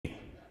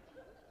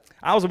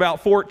I was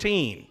about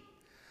 14.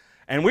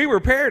 And we were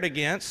paired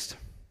against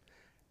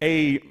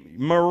a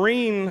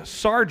Marine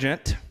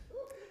sergeant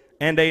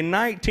and a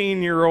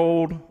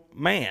 19-year-old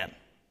man.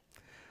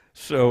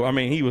 So, I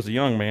mean, he was a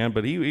young man,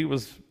 but he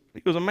was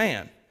a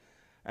man.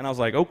 And I was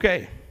like,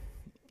 okay,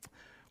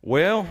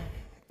 well,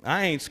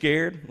 I ain't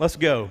scared. Let's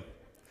go.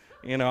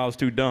 You know, I was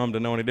too dumb to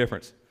know any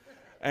difference.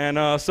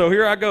 And so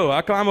here I go.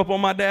 I climb up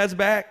on my dad's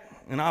back,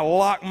 and I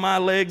lock my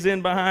legs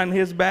in behind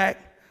his back,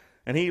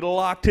 and he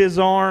locked his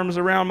arms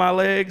around my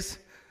legs.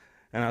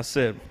 And I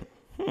said,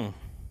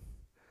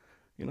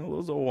 you know,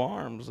 those old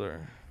arms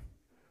are,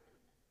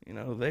 you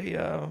know,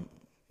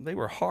 they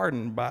were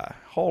hardened by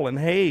hauling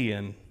hay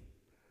and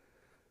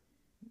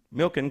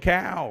milking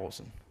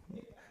cows.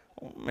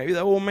 Maybe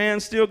the old man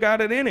still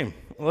got it in him.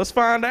 Let's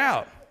find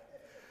out.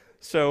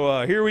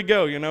 So here we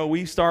go. You know,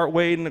 we start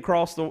wading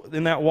across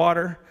in that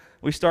water.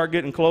 We start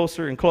getting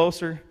closer and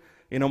closer.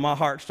 You know, my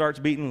heart starts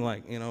beating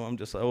like, you know, I'm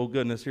just like, oh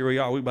goodness, here we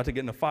are. We're about to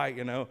get in a fight,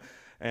 you know.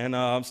 And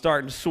I'm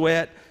starting to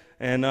sweat.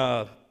 And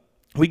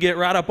we get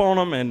right up on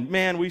them, and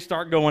man, we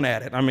start going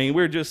at it. I mean,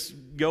 we're just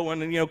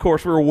going, and you know, of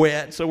course, we're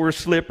wet, so we're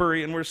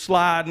slippery, and we're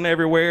sliding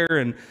everywhere,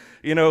 and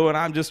you know, and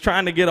I'm just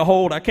trying to get a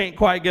hold. I can't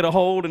quite get a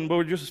hold, and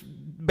we're just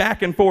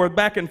back and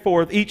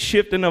forth, each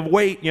shifting of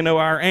weight. You know,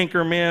 our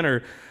anchor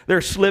men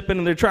they're slipping,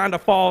 and they're trying to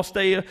fall,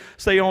 stay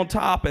on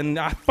top, and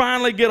I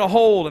finally get a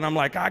hold, and I'm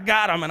like, I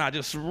got them, and I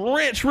just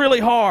wrench really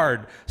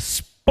hard.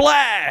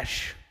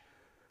 Splash!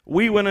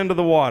 We went into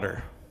the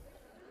water.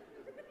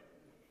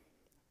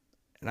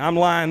 And I'm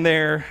lying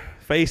there,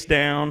 face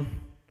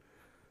down,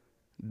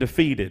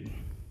 defeated.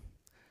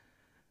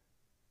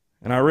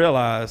 And I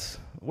realize,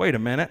 wait a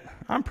minute,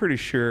 I'm pretty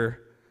sure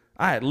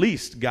I at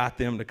least got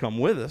them to come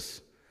with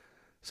us.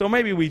 So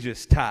maybe we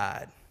just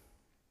tied.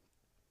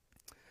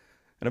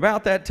 And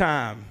about that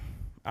time,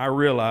 I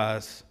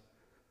realized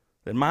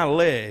that my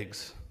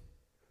legs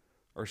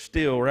are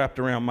still wrapped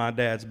around my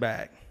dad's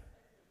back.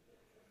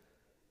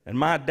 And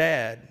my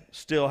dad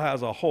still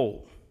has a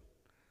hold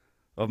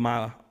of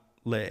my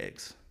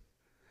legs.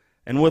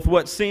 And with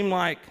what seemed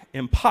like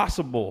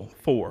impossible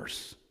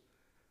force,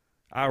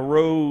 I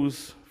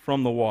rose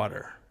from the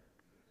water.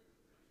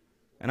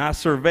 And I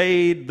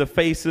surveyed the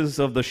faces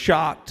of the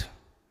shocked,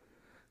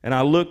 and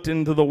I looked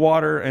into the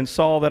water and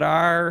saw that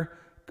our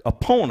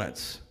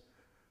opponents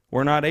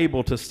were not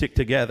able to stick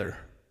together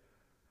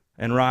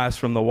and rise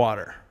from the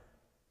water.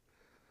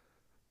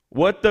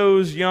 What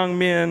those young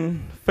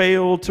men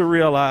failed to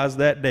realize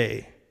that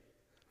day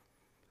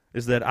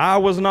is that I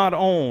was not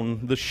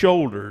on the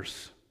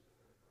shoulders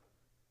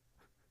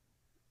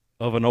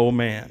of an old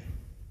man.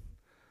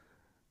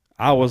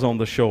 I was on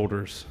the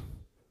shoulders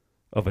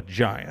of a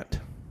giant.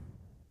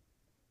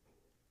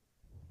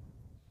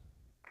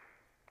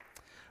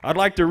 I'd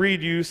like to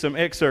read you some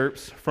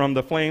excerpts from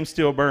The Flame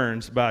Still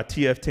Burns by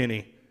T.F.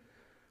 Tenney,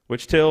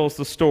 which tells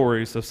the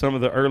stories of some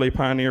of the early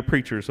pioneer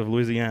preachers of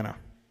Louisiana.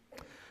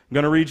 I'm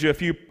going to read you a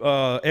few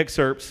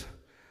excerpts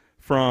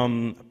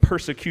from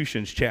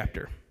Persecution's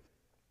chapter.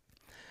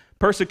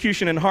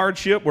 Persecution and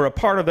hardship were a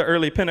part of the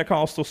early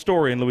Pentecostal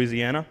story in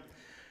Louisiana.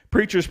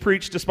 Preachers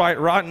preached despite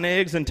rotten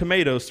eggs and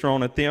tomatoes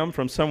thrown at them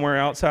from somewhere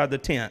outside the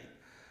tent.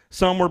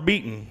 Some were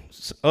beaten,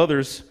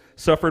 others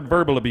suffered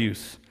verbal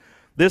abuse.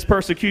 This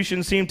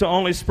persecution seemed to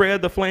only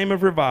spread the flame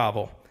of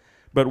revival.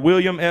 But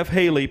William F.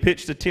 Haley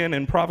pitched a tent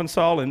in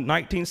Provençal in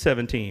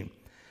 1917.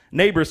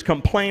 Neighbors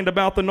complained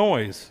about the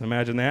noise.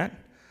 Imagine that.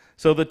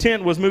 So the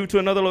tent was moved to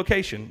another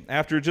location.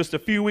 After just a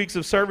few weeks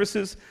of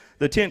services,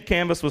 the tent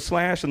canvas was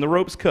slashed and the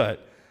ropes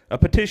cut. A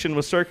petition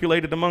was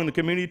circulated among the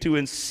community to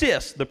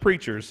insist the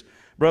preachers,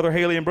 Brother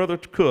Haley and Brother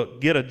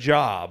Cook, get a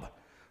job.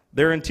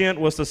 Their intent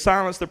was to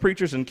silence the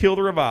preachers and kill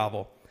the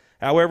revival.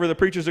 However, the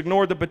preachers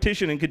ignored the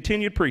petition and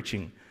continued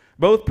preaching.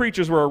 Both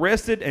preachers were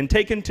arrested and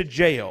taken to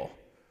jail.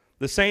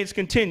 The saints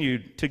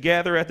continued to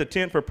gather at the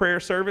tent for prayer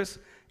service,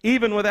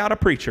 even without a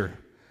preacher.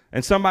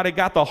 And somebody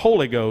got the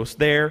Holy Ghost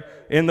there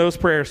in those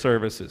prayer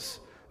services.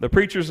 The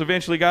preachers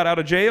eventually got out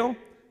of jail,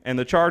 and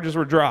the charges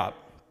were dropped.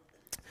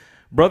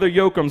 Brother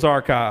Yoakum's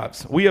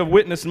archives. We have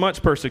witnessed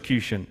much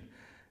persecution.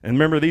 And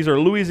remember, these are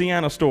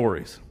Louisiana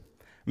stories.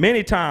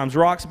 Many times,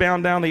 rocks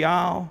bounced down the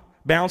aisle,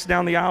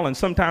 and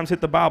sometimes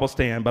hit the Bible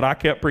stand, but I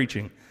kept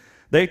preaching.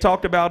 They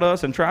talked about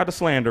us and tried to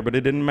slander, but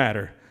it didn't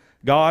matter.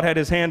 God had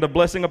his hand of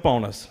blessing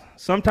upon us.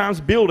 Sometimes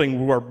buildings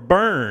were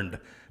burned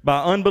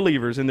by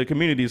unbelievers in the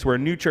communities where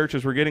new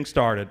churches were getting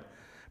started.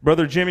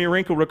 Brother Jimmy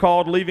Wrinkle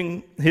recalled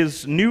leaving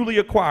his newly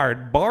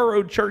acquired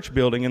borrowed church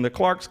building in the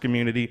Clarks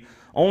community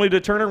only to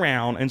turn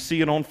around and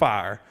see it on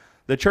fire.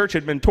 The church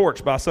had been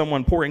torched by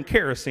someone pouring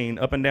kerosene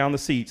up and down the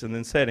seats and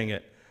then setting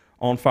it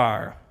on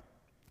fire.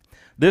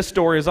 This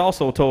story is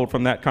also told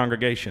from that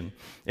congregation.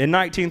 In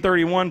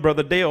 1931,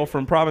 Brother Dale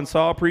from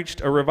Provençal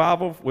preached a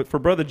revival for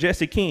Brother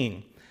Jesse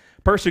King.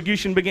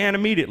 Persecution began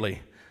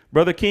immediately.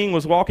 Brother King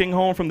was walking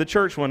home from the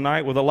church one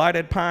night with a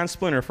lighted pine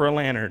splinter for a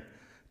lantern.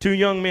 Two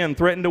young men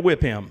threatened to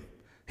whip him.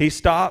 He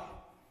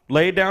stopped,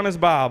 laid down his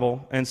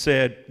Bible, and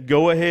said,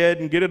 "Go ahead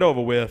and get it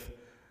over with.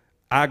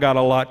 I got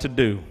a lot to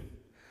do."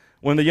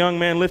 When the young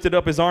man lifted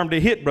up his arm to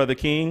hit Brother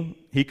King,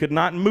 he could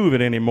not move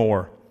it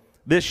anymore.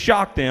 This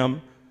shocked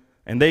them,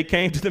 and they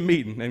came to the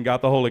meeting and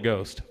got the Holy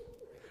Ghost.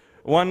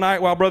 One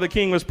night while Brother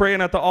King was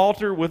praying at the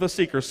altar with a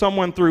seeker,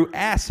 someone threw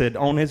acid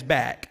on his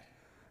back,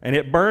 and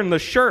it burned the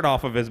shirt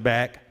off of his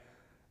back,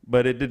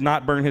 but it did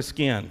not burn his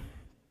skin.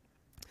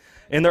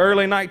 In the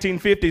early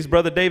 1950s,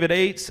 Brother David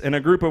Yates and a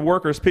group of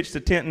workers pitched a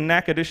tent in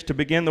Natchitoches to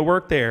begin the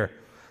work there.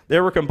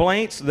 There were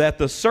complaints that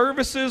the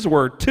services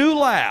were too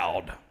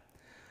loud.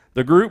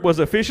 The group was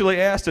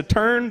officially asked to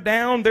turn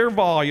down their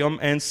volume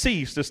and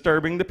cease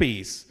disturbing the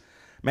peace.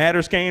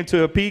 Matters came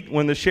to a peak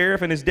when the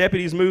sheriff and his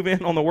deputies moved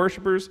in on the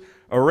worshipers,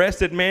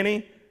 arrested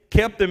many,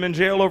 kept them in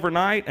jail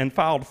overnight, and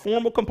filed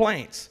formal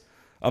complaints.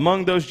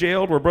 Among those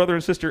jailed were Brother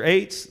and Sister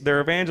Yates, their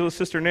evangelist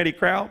Sister Nettie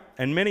Kraut,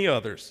 and many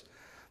others.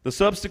 The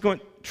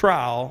subsequent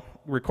trial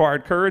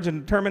required courage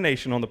and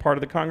determination on the part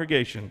of the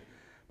congregation,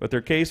 but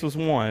their case was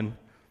won,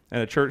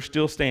 and the church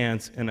still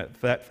stands in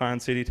that fine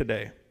city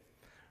today.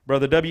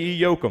 Brother W.E.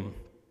 Yoakum,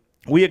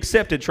 we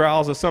accepted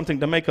trials as something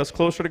to make us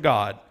closer to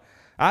God.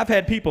 I've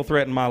had people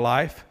threaten my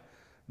life.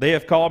 They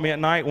have called me at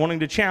night wanting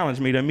to challenge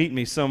me to meet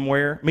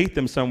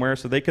them somewhere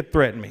so they could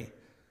threaten me.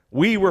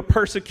 We were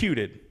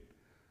persecuted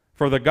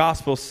for the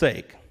gospel's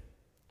sake.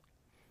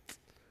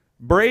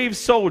 Brave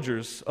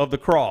soldiers of the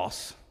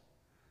cross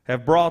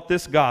have brought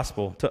this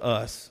gospel to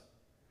us.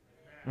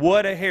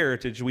 What a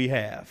heritage we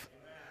have.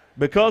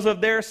 Because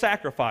of their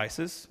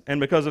sacrifices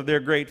and because of their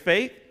great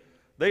faith,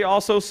 they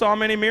also saw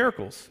many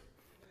miracles.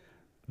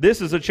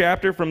 This is a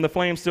chapter from The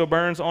Flame Still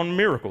Burns on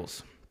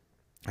miracles.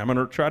 I'm going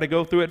to try to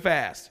go through it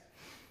fast.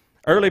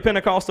 Early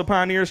Pentecostal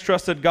pioneers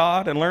trusted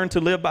God and learned to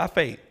live by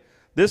faith.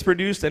 This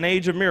produced an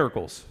age of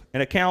miracles.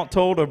 An account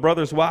told of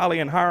Brothers Wiley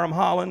and Hiram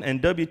Holland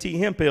and W.T.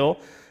 Hemphill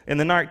in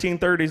the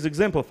 1930s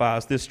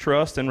exemplifies this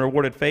trust and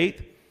rewarded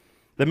faith.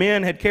 The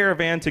men had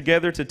caravanned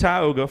together to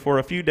Tioga for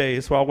a few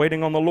days while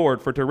waiting on the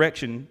Lord for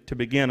direction to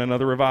begin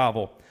another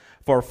revival.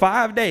 For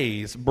 5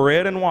 days,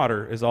 bread and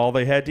water is all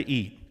they had to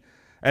eat.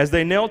 As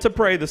they knelt to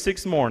pray the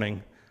 6th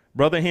morning,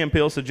 Brother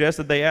Hemphill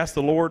suggested they ask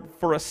the Lord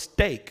for a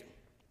steak.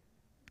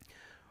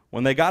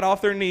 When they got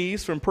off their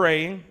knees from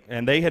praying,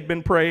 and they had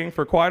been praying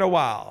for quite a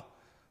while,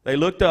 they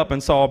looked up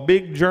and saw a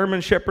big German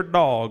Shepherd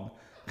dog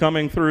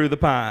coming through the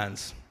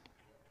pines.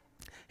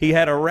 He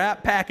had a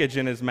wrapped package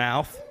in his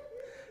mouth.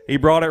 He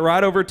brought it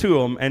right over to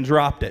them and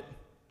dropped it.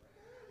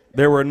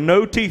 There were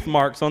no teeth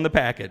marks on the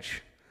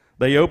package.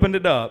 They opened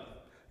it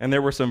up, and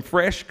there were some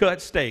fresh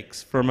cut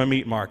steaks from a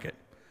meat market.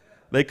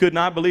 They could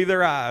not believe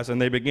their eyes, and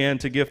they began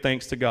to give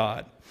thanks to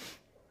God.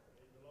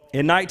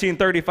 In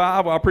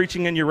 1935, while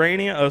preaching in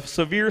Urania, a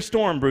severe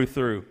storm blew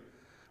through.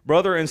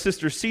 Brother and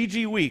Sister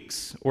C.G.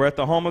 Weeks were at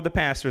the home of the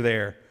pastor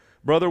there.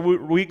 Brother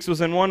Weeks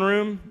was in one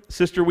room,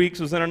 Sister Weeks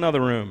was in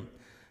another room.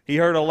 He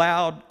heard a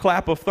loud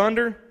clap of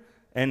thunder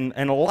and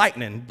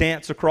lightning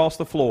dance across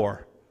the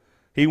floor.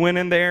 He went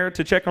in there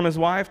to check on his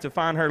wife to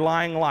find her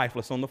lying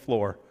lifeless on the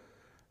floor.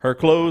 Her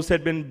clothes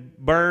had been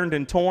burned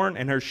and torn,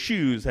 and her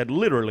shoes had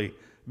literally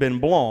been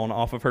blown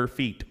off of her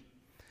feet.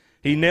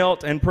 He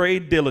knelt and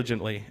prayed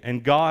diligently,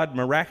 and God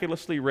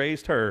miraculously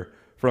raised her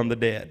from the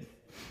dead.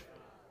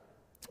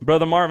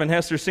 Brother Marvin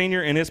Hester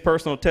Sr., in his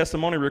personal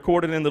testimony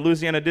recorded in the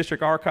Louisiana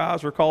District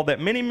Archives, recalled that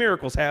many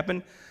miracles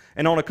happened,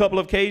 and on a couple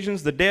of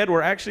occasions the dead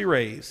were actually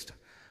raised.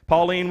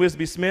 Pauline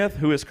Wisby Smith,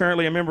 who is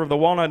currently a member of the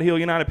Walnut Hill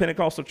United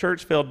Pentecostal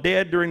Church, fell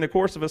dead during the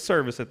course of a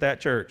service at that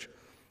church.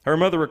 Her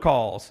mother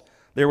recalls,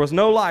 "There was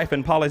no life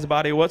in Polly's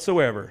body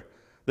whatsoever.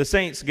 The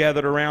saints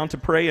gathered around to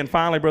pray, and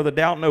finally Brother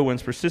Dalton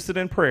Owens persisted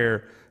in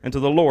prayer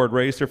until the Lord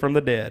raised her from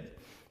the dead."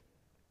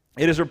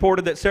 It is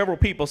reported that several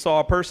people saw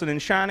a person in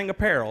shining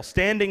apparel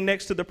standing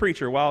next to the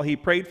preacher while he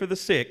prayed for the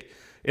sick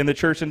in the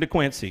church in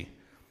DeQuincy.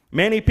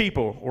 Many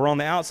people were on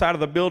the outside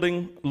of the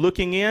building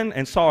looking in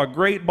and saw a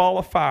great ball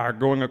of fire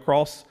going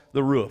across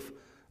the roof.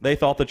 They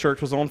thought the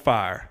church was on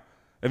fire.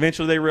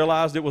 Eventually they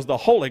realized it was the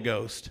Holy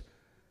Ghost,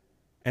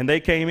 and they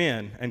came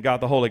in and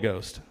got the Holy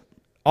Ghost.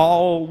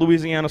 All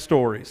Louisiana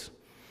stories.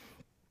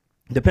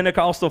 The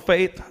Pentecostal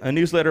Faith, a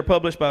newsletter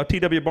published by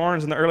T.W.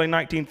 Barnes in the early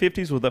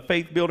 1950s, with a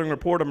faith-building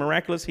report of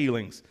miraculous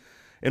healings.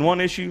 In one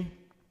issue,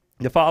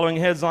 the following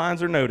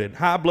headlines are noted: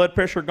 high blood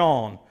pressure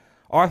gone,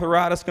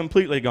 arthritis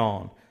completely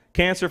gone,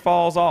 cancer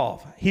falls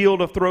off,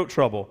 healed of throat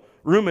trouble,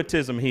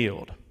 rheumatism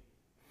healed.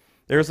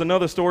 There's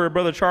another story of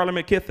Brother Charlie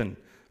McKithen.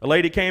 A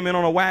lady came in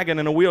on a wagon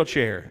in a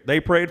wheelchair.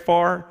 They prayed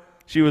for her.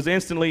 She was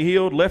instantly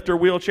healed, left her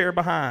wheelchair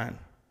behind.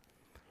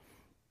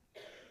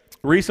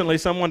 Recently,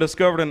 someone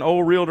discovered an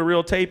old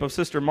reel-to-reel tape of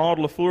Sister Maud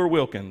LaFleur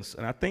Wilkins,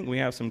 and I think we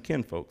have some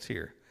kinfolks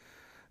here.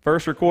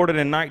 First recorded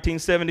in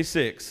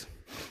 1976.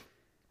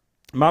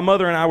 My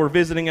mother and I were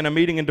visiting in a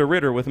meeting in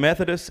DeRidder with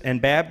Methodists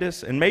and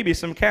Baptists, and maybe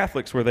some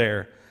Catholics were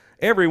there.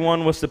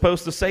 Everyone was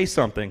supposed to say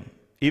something,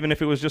 even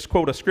if it was just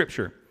quote a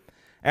scripture.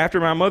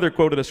 After my mother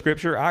quoted a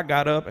scripture, I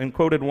got up and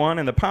quoted one,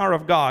 and the power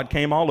of God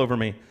came all over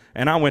me,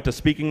 and I went to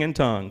speaking in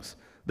tongues.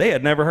 They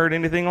had never heard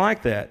anything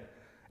like that.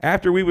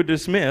 After we were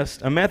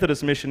dismissed, a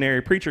Methodist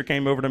missionary preacher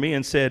came over to me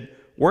and said,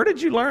 "Where did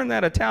you learn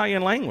that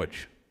Italian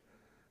language?"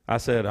 I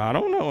said, I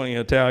don't know any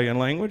Italian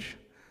language.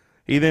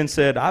 He then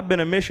said, I've been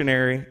a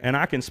missionary and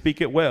I can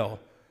speak it well.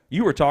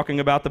 You were talking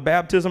about the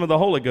baptism of the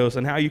Holy Ghost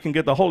and how you can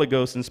get the Holy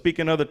Ghost and speak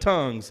in other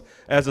tongues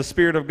as the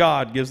Spirit of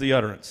God gives the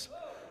utterance.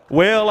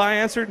 Well, I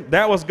answered,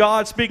 that was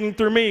God speaking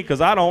through me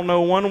because I don't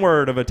know one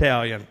word of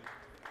Italian.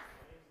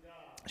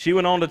 She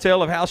went on to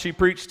tell of how she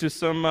preached to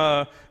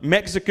some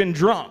Mexican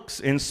drunks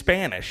in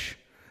Spanish,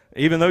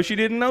 even though she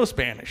didn't know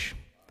Spanish.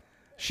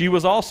 She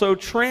was also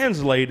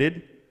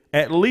translated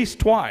at least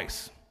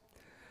twice.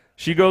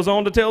 She goes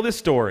on to tell this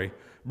story.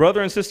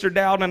 Brother and Sister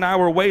Dowden and I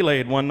were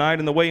waylaid one night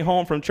on the way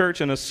home from church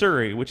in a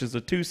Surrey, which is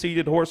a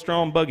 2-seated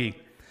horse-drawn buggy.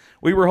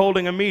 We were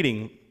holding a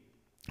meeting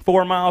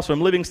 4 miles from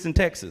Livingston,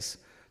 Texas.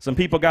 Some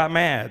people got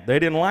mad. They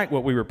didn't like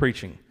what we were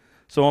preaching.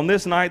 So on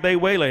this night, they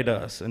waylaid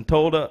us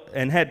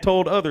and had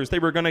told others they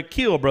were going to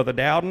kill Brother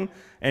Dowden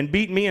and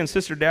beat me and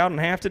Sister Dowden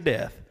half to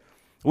death.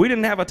 We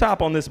didn't have a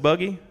top on this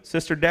buggy.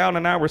 Sister Dowden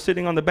and I were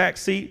sitting on the back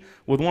seat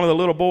with one of the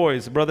little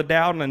boys. Brother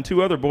Dowden and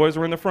 2 other boys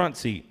were in the front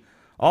seat.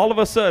 All of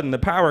a sudden, the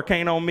power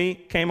came on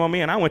me,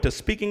 and I went to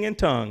speaking in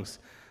tongues.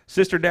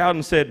 Sister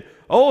Dowden said,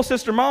 "Oh,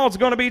 Sister Maud's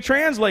going to be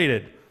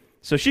translated."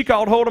 So she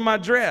caught hold of my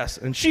dress,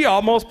 and she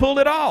almost pulled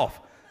it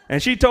off.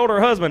 And she told her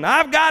husband,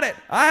 "I've got it.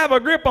 I have a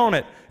grip on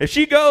it. If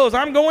she goes,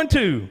 I'm going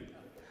too."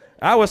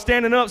 I was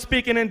standing up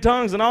speaking in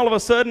tongues, and all of a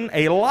sudden,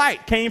 a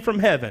light came from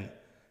heaven.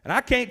 And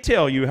I can't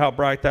tell you how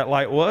bright that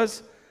light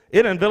was.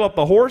 It enveloped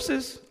the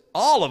horses,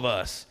 all of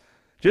us,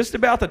 just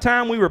about the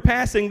time we were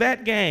passing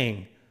that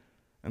gang.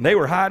 And they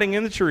were hiding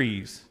in the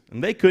trees,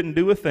 and they couldn't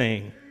do a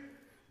thing.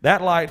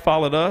 That light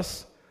followed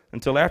us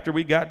until after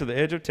we got to the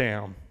edge of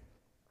town.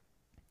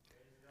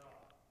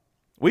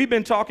 We've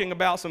been talking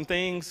about some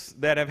things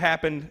that have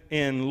happened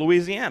in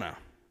Louisiana.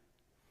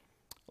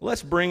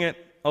 Let's bring it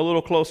a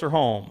little closer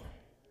home.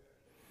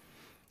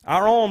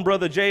 Our own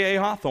brother J.A.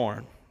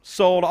 Hawthorne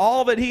sold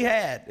all that he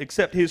had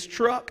except his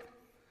truck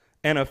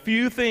and a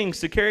few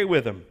things to carry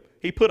with him.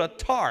 He put a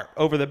tarp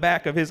over the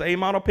back of his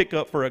A-model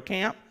pickup for a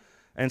camp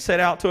and set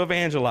out to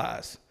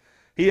evangelize.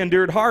 He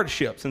endured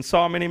hardships and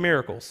saw many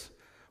miracles.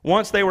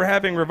 Once they were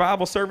having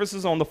revival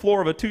services on the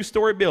floor of a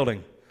 2-story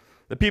building.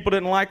 The people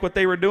didn't like what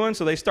they were doing,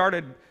 so they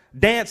started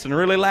dancing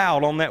really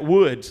loud on that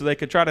wood so they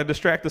could try to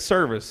distract the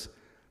service.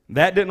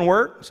 That didn't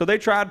work, so they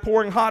tried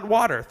pouring hot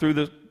water through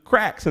the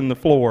cracks in the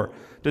floor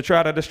to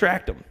try to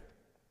distract them.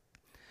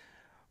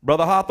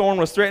 Brother Hawthorne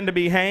was threatened to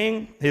be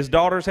hanged. His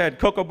daughters had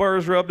cocoa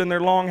burrs rubbed in their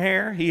long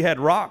hair. He had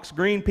rocks,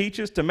 green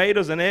peaches,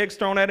 tomatoes, and eggs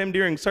thrown at him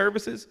during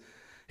services.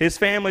 His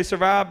family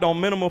survived on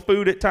minimal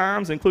food at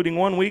times, including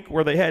one week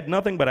where they had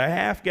nothing but a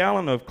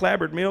half-gallon of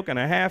clabbered milk and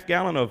a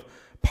half-gallon of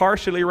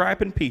partially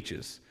ripened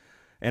peaches.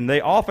 And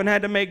they often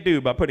had to make do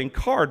by putting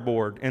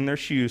cardboard in their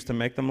shoes to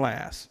make them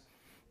last.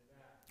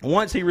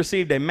 Once he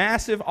received a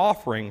massive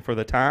offering for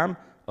the time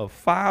of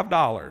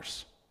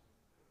 $5,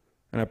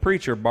 and a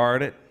preacher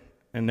borrowed it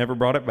and never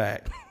brought it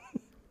back.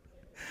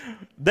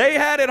 They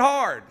had it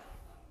hard,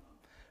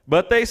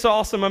 but they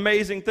saw some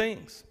amazing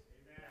things.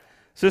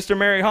 Sister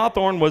Mary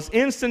Hawthorne was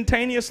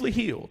instantaneously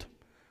healed,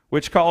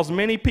 which caused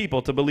many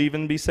people to believe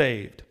and be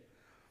saved.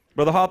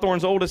 Brother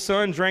Hawthorne's oldest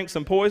son drank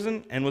some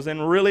poison and was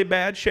in really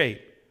bad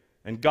shape,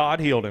 and God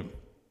healed him.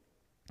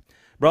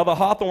 Brother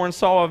Hawthorne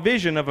saw a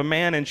vision of a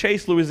man in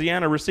Chase,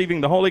 Louisiana,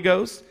 receiving the Holy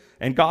Ghost,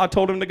 and God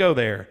told him to go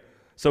there.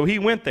 So he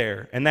went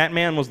there, and that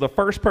man was the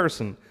first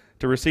person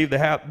to receive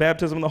the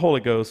baptism of the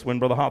Holy Ghost when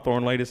Brother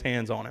Hawthorne laid his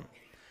hands on him.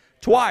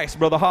 Twice,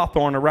 Brother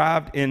Hawthorne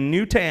arrived in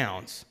new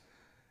towns,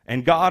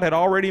 and God had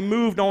already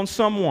moved on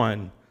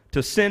someone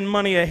to send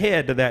money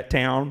ahead to that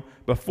town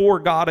before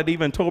God had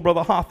even told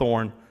Brother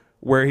Hawthorne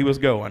where he was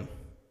going.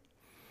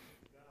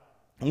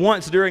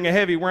 Once during a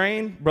heavy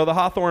rain, Brother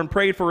Hawthorne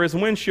prayed for his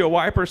windshield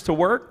wipers to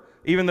work,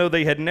 even though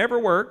they had never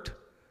worked.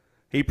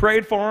 He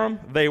prayed for them,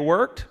 they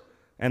worked,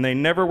 and they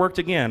never worked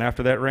again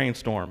after that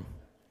rainstorm.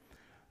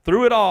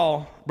 Through it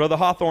all, Brother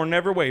Hawthorne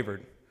never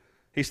wavered.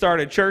 He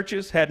started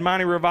churches, had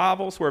mighty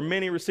revivals where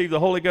many received the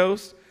Holy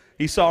Ghost.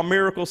 He saw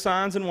miracles,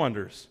 signs, and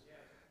wonders.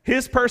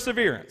 His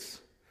perseverance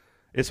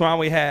is why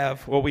we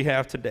have what we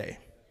have today.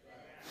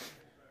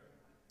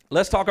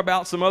 Let's talk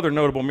about some other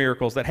notable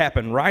miracles that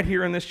happened right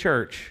here in this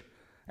church,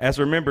 as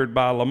remembered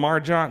by Lamar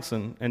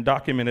Johnson and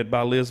documented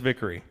by Liz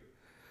Vickery.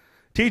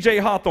 T.J.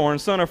 Hawthorne,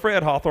 son of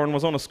Fred Hawthorne,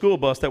 was on a school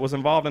bus that was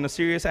involved in a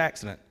serious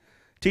accident.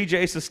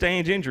 T.J.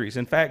 sustained injuries.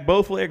 In fact,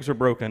 both legs were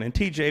broken, and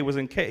T.J. was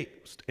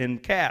encased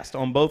and cast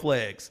on both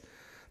legs.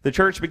 The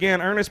church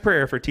began earnest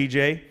prayer for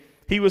T.J.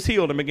 He was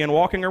healed and began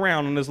walking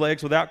around on his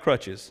legs without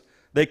crutches.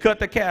 They cut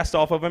the cast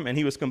off of him, and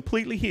he was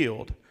completely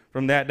healed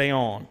from that day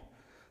on.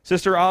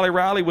 Sister Ollie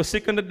Riley was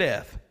sick unto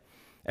death,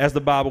 as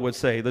the Bible would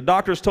say. The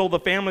doctors told the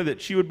family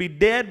that she would be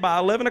dead by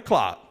 11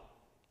 o'clock,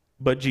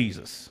 but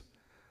Jesus.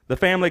 The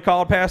family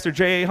called Pastor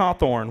J.A.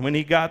 Hawthorne. When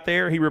he got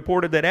there, he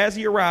reported that as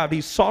he arrived,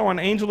 he saw an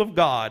angel of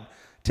God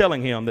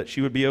telling him that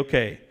she would be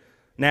okay.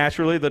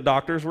 Naturally, the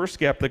doctors were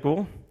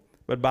skeptical,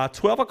 but by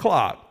 12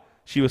 o'clock,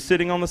 she was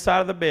sitting on the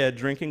side of the bed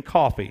drinking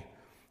coffee.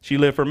 She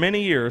lived for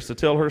many years to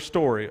tell her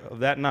story of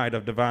that night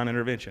of divine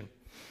intervention.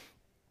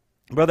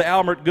 Brother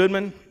Albert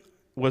Goodman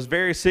was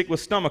very sick with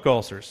stomach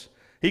ulcers.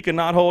 He could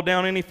not hold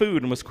down any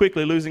food and was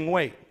quickly losing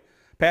weight.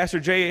 Pastor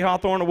J.A.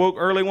 Hawthorne awoke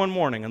early one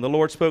morning, and the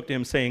Lord spoke to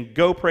him, saying,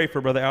 "Go pray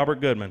for Brother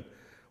Albert Goodman."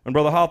 When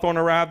Brother Hawthorne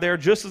arrived there,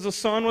 just as the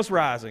sun was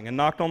rising, and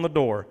knocked on the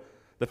door,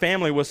 the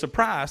family was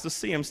surprised to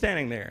see him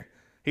standing there.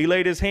 He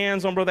laid his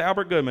hands on Brother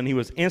Albert Goodman. He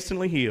was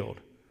instantly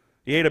healed.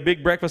 He ate a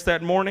big breakfast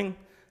that morning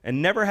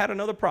and never had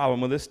another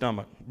problem with his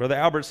stomach. Brother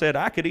Albert said,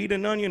 "I could eat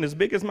an onion as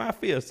big as my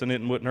fist, and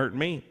it wouldn't hurt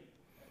me."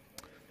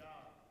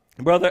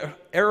 Brother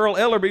Errol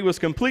Ellerby was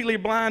completely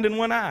blind in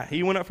one eye.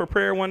 He went up for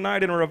prayer one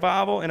night in a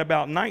revival in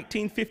about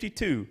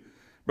 1952.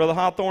 Brother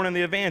Hawthorne and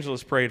the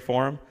evangelist prayed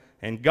for him,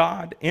 and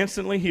God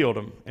instantly healed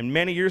him. And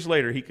many years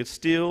later, he could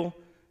still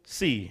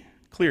see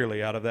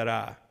clearly out of that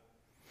eye.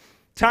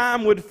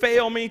 Time would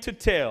fail me to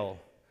tell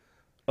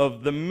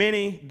of the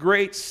many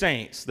great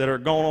saints that are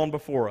going on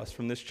before us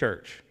from this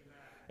church.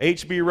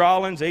 H.B.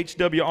 Rollins,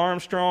 H.W.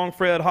 Armstrong,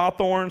 Fred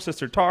Hawthorne,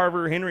 Sister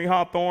Tarver, Henry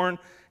Hawthorne,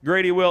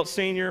 Grady Welch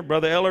Sr.,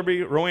 Brother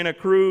Ellerby, Rowena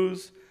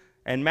Cruz,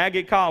 and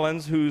Maggie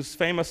Collins, whose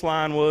famous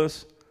line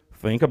was,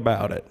 "Think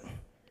about it."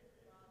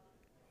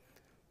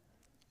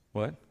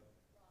 What?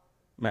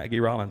 Maggie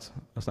Rollins.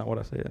 That's not what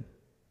I said.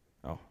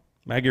 Oh,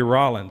 Maggie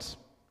Rollins.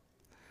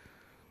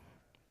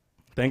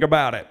 Think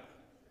about it.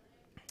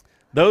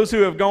 Those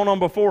who have gone on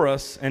before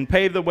us and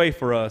paved the way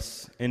for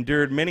us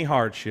endured many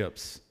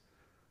hardships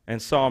and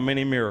saw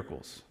many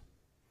miracles.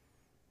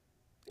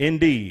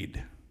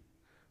 Indeed,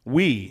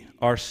 we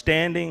are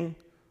standing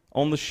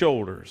on the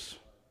shoulders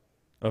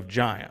of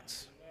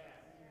giants.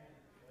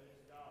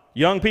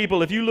 Young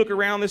people, if you look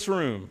around this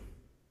room,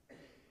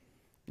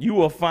 you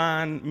will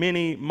find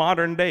many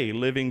modern-day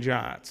living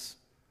giants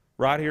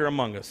right here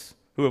among us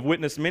who have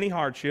witnessed many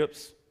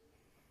hardships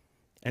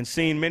and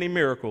seen many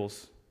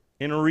miracles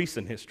in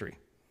recent history.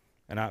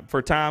 And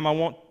for time, I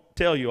won't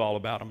tell you all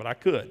about them, but I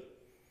could.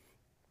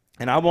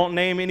 And I won't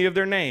name any of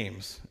their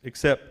names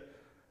except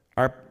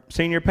our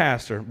senior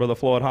pastor, Brother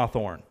Floyd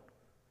Hawthorne.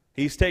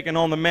 He's taken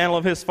on the mantle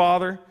of his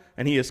father,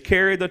 and he has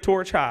carried the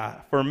torch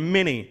high for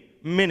many,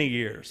 many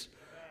years.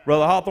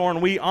 Brother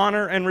Hawthorne, we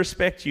honor and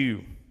respect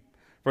you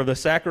for the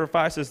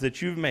sacrifices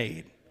that you've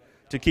made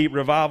to keep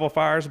revival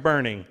fires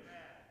burning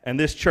and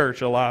this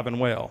church alive and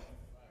well.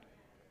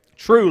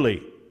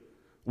 Truly,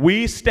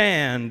 we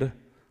stand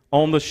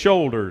on the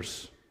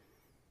shoulders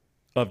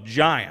of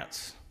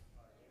giants.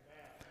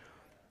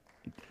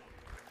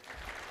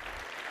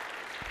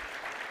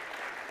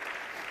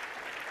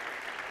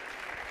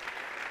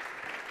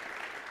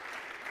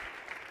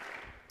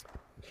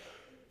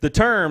 The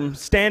term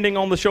standing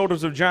on the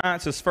shoulders of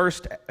giants is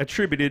first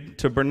attributed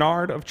to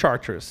Bernard of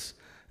Chartres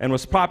and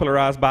was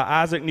popularized by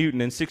Isaac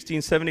Newton in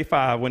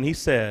 1675 when he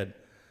said,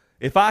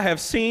 "If I have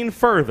seen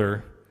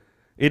further,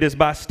 it is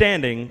by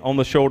standing on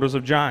the shoulders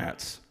of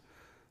giants."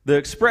 The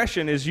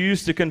expression is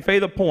used to convey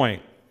the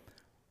point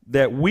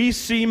that we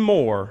see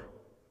more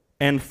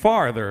and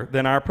farther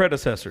than our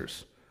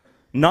predecessors,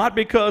 not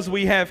because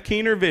we have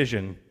keener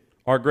vision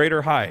or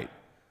greater height,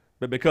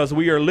 but because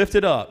we are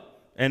lifted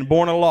up and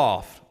borne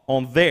aloft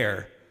on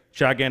their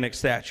gigantic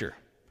stature.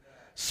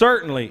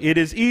 Certainly, it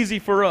is easy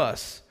for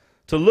us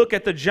to look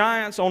at the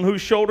giants on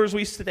whose shoulders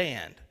we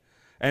stand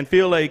and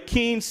feel a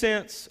keen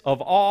sense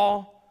of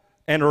awe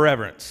and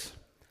reverence.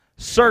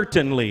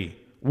 Certainly,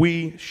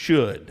 we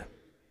should.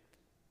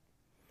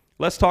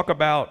 Let's talk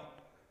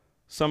about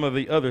some of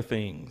the other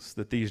things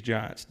that these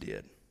giants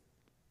did.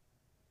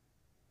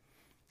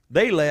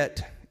 They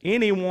let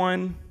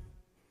anyone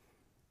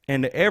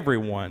and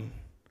everyone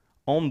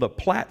on the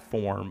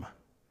platform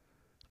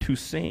to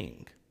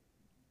sing.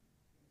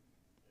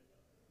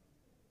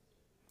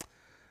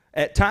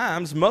 At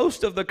times,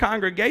 most of the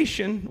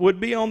congregation would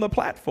be on the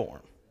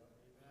platform.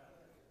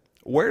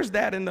 Where's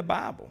that in the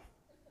Bible?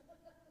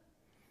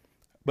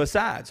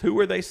 Besides, who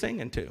were they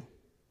singing to?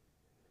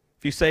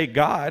 If you say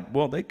God,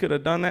 well, they could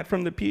have done that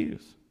from the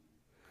pews.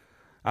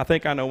 I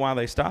think I know why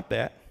they stopped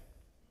that.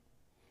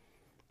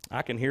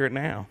 I can hear it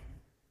now.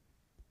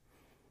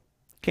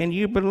 Can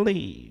you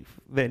believe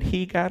that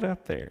he got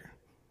up there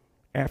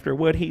after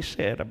what he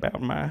said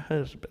about my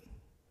husband?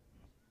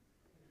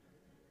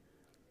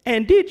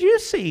 And did you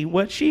see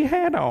what she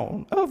had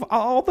on? Of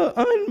all the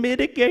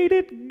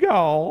unmitigated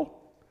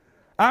gall,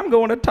 I'm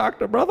going to talk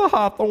to Brother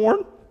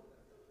Hawthorne.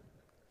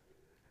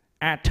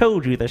 I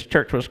told you this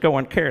church was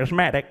going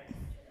charismatic.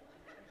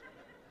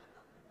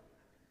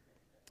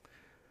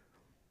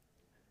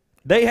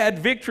 They had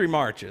victory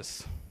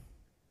marches.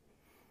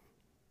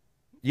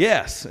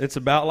 Yes, it's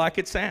about like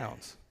it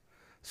sounds.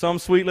 Some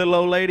sweet little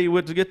old lady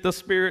would get the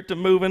spirit to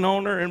moving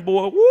on her, and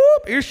boy,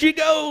 whoop, here she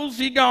goes,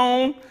 she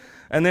gone.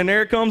 And then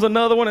there comes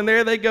another one, and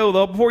there they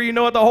go. Before you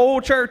know it, the whole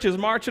church is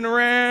marching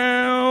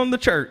around the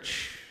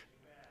church.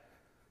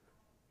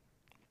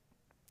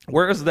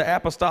 Where's the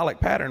apostolic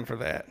pattern for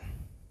that?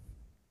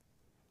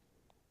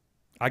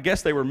 I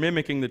guess they were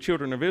mimicking the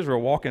children of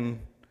Israel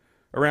walking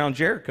around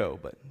Jericho,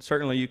 but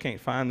certainly you can't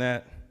find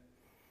that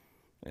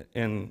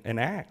in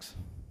Acts.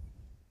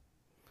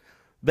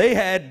 They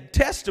had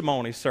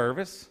testimony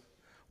service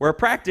where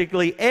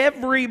practically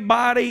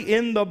everybody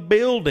in the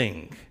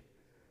building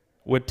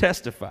would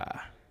testify.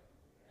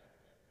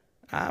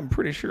 I'm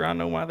pretty sure I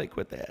know why they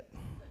quit that.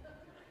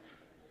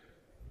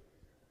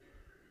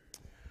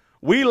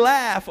 We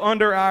laugh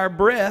under our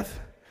breath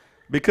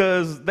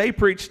because they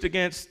preached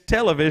against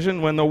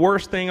television when the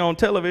worst thing on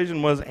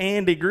television was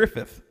Andy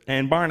Griffith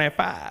and Barney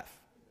Fife.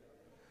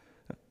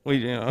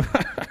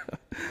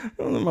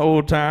 Them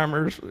old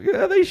timers,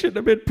 yeah, they shouldn't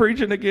have been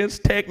preaching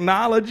against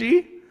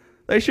technology.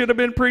 They should have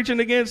been preaching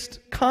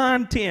against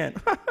content.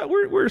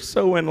 We're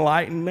so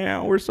enlightened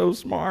now. We're so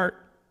smart.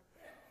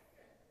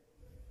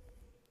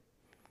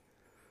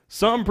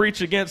 Some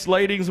preach against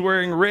ladies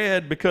wearing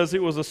red because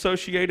it was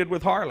associated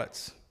with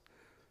harlots.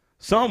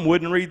 Some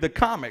wouldn't read the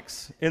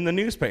comics in the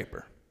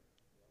newspaper.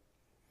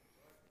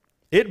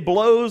 It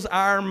blows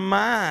our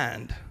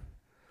mind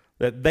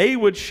that they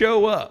would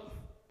show up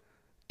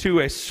to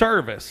a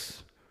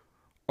service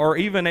or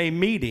even a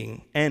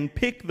meeting and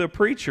pick the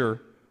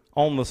preacher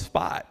on the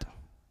spot.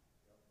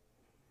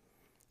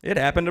 It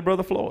happened to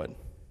Brother Floyd.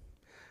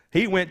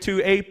 He went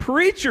to a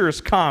preacher's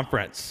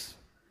conference,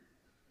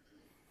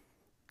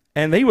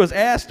 and he was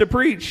asked to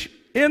preach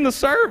in the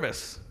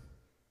service.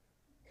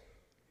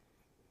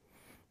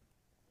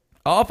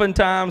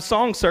 Oftentimes,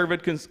 song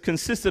service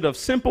consisted of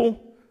simple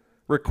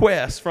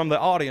requests from the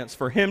audience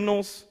for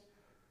hymnals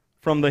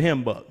from the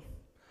hymn book.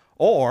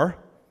 Or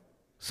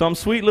some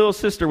sweet little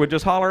sister would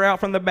just holler out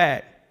from the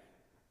back,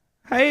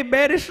 "Hey,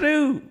 Betty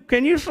Sue,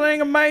 can you sing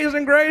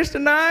Amazing Grace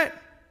tonight?"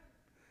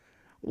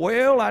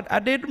 "Well, I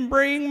didn't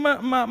bring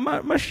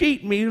my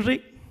sheet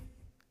music."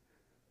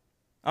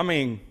 I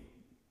mean,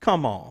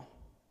 come on.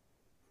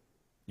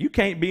 You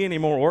can't be any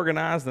more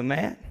organized than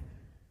that.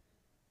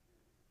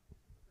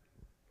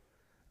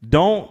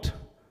 Don't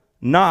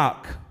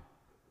knock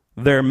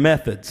their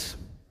methods.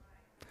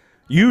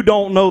 You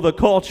don't know the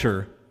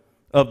culture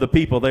of the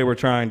people they were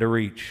trying to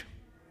reach.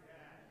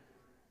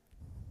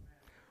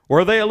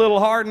 Were they a little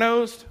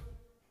hard-nosed?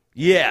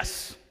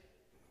 Yes,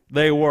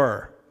 they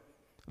were.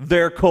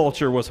 Their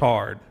culture was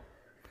hard.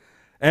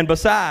 And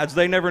besides,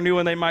 they never knew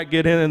when they might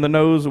get in the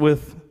nose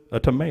with a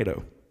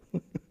tomato.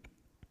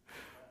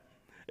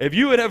 If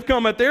you would have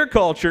come at their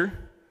culture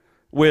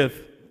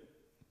with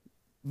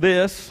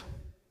this,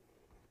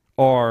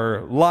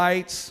 or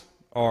lights,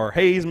 or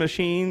haze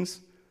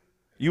machines,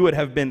 you would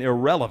have been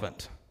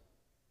irrelevant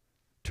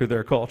to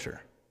their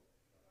culture.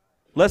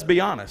 Let's be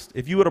honest.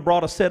 If you would have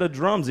brought a set of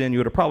drums in, you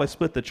would have probably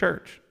split the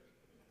church.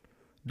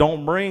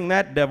 Don't bring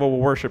that devil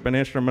worshiping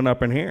instrument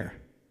up in here.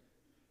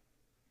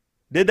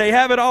 Did they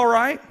have it all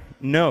right?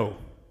 No.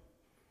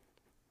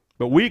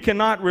 But we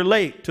cannot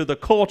relate to the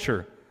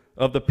culture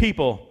of the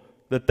people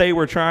that they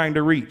were trying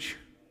to reach.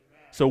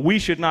 So we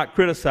should not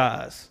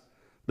criticize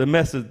the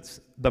methods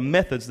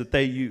that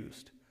they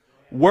used.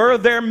 Were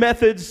their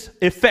methods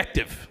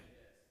effective?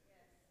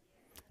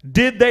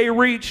 Did they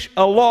reach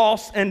a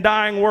lost and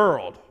dying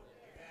world?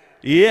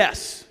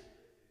 Yes.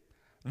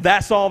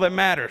 That's all that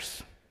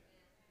matters.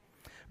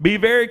 Be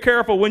very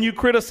careful when you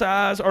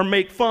criticize or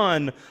make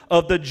fun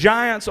of the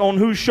giants on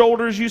whose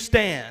shoulders you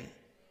stand.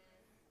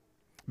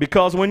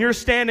 Because when you're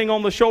standing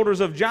on the shoulders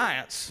of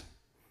giants,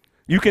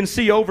 you can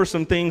see over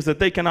some things that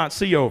they cannot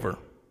see over.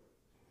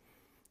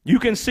 You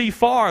can see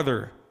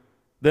farther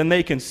than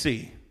they can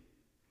see.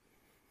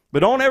 But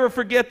don't ever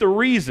forget the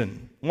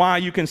reason why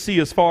you can see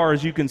as far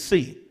as you can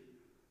see.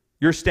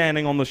 You're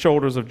standing on the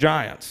shoulders of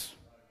giants.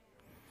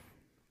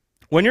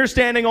 When you're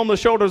standing on the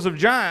shoulders of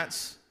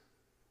giants,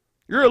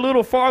 you're a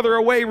little farther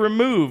away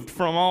removed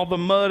from all the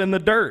mud and the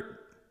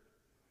dirt.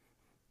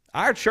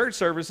 Our church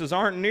services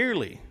aren't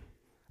nearly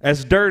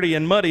as dirty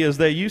and muddy as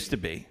they used to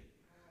be,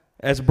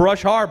 as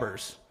brush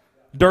harbors,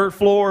 dirt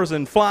floors,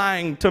 and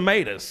flying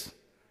tomatoes.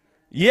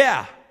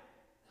 Yeah,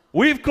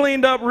 we've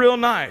cleaned up real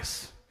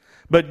nice.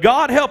 But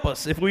God help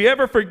us if we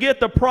ever forget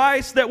the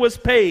price that was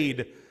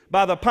paid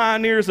by the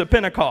pioneers of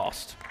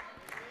Pentecost.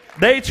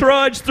 They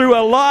trudged through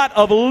a lot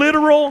of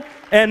literal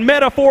and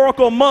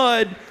metaphorical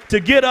mud to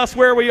get us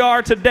where we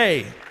are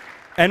today.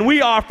 And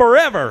we are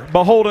forever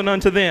beholden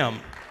unto them.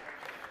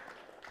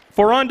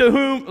 For unto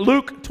whom,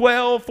 Luke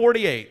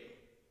 12:48,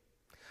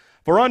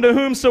 for unto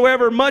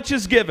whomsoever much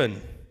is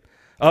given,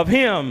 of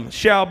him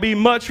shall be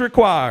much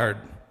required.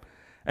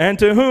 And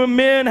to whom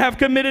men have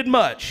committed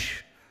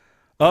much,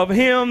 of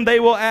him they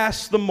will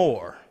ask the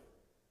more.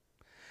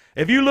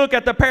 If you look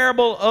at the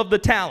parable of the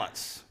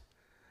talents,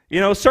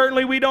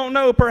 certainly we don't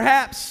know.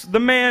 Perhaps the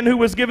man who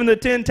was given the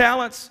 10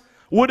 talents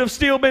would have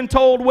still been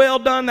told, "Well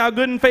done, thou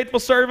good and faithful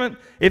servant,"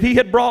 if he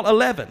had brought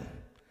 11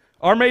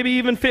 or maybe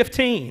even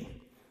 15.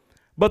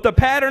 But the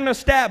pattern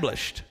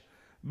established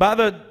by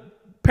the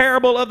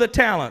parable of the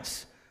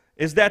talents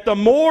is that the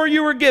more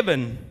you are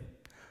given,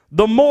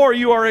 the more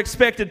you are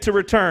expected to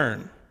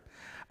return.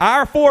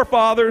 Our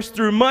forefathers,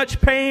 through much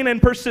pain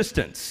and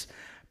persistence,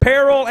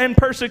 peril and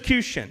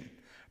persecution,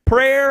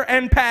 prayer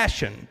and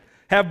passion,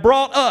 have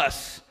brought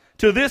us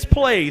to this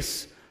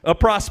place of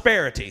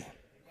prosperity.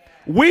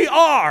 We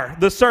are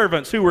the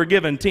servants who were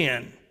given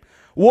 10.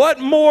 What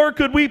more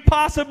could we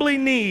possibly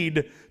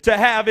need to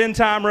have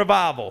end-time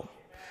revival?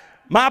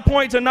 My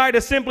point tonight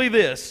is simply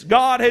this.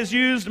 God has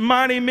used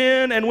mighty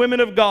men and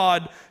women of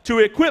God to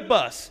equip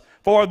us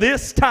for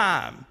this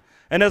time.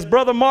 And as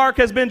Brother Mark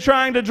has been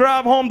trying to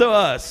drive home to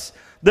us,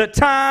 the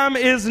time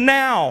is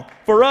now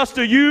for us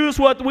to use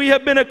what we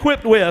have been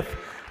equipped with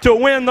to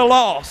win the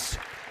lost.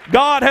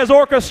 God has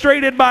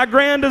orchestrated by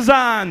grand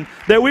design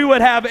that we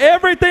would have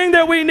everything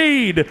that we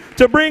need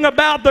to bring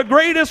about the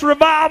greatest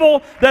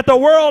revival that the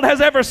world has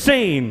ever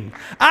seen.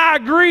 I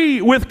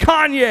agree with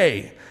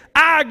Kanye.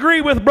 I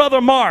agree with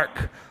Brother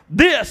Mark.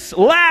 This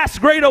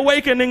last great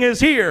awakening is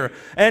here.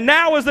 And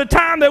now is the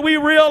time that we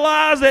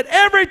realize that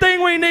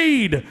everything we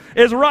need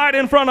is right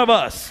in front of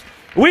us.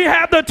 We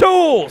have the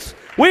tools.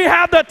 We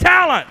have the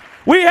talent.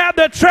 We have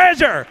the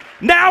treasure.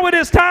 Now it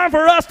is time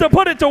for us to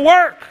put it to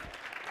work.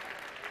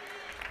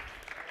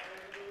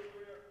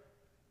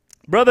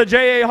 Brother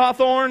J.A.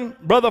 Hawthorne,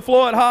 Brother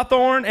Floyd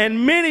Hawthorne,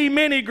 and many,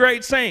 many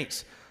great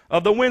saints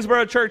of the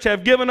Winsboro Church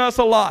have given us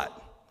a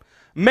lot.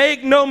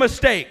 Make no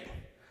mistake,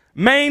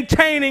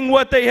 maintaining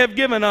what they have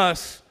given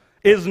us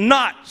is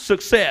not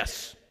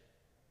success.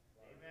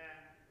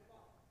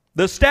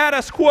 The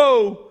status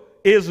quo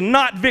is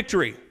not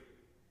victory.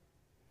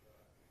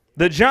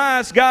 The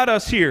giants got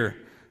us here,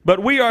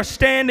 but we are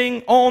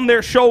standing on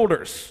their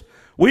shoulders.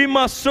 We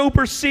must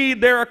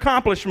supersede their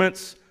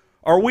accomplishments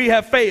or we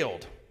have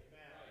failed.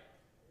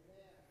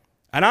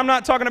 And I'm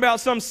not talking about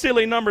some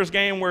silly numbers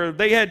game where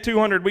they had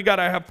 200, we got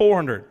to have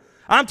 400.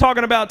 I'm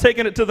talking about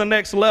taking it to the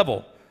next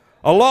level.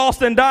 A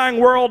lost and dying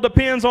world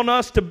depends on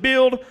us to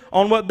build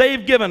on what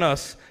they've given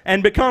us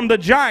and become the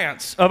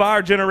giants of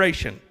our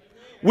generation.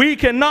 We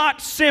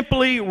cannot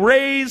simply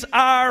raise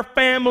our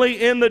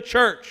family in the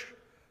church.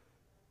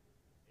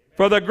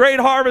 For the great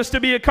harvest to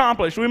be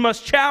accomplished, we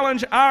must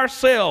challenge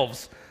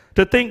ourselves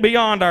to think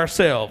beyond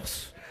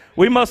ourselves.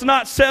 We must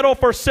not settle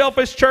for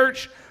selfish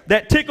church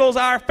that tickles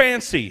our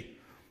fancy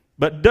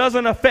but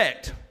doesn't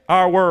affect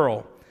our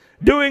world.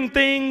 Doing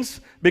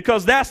things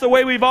because that's the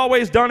way we've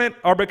always done it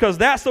or because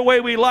that's the way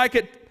we like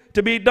it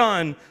to be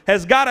done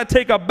has got to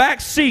take a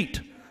back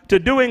seat to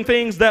doing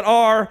things that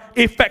are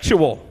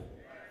effectual.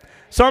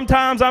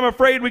 Sometimes I'm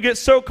afraid we get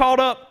so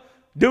caught up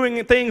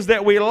doing things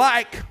that we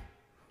like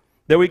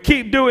that we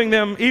keep doing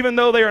them even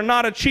though they are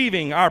not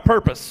achieving our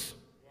purpose.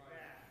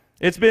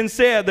 It's been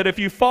said that if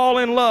you fall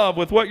in love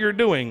with what you're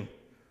doing,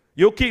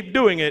 you'll keep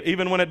doing it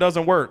even when it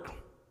doesn't work.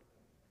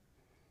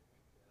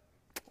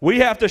 We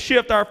have to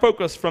shift our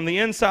focus from the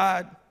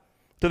inside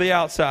to the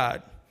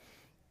outside.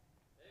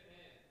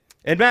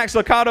 In Max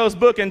Lucado's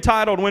book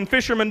entitled When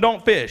Fishermen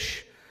Don't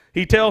Fish,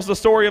 he tells the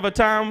story of a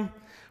time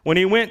when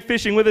he went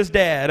fishing with his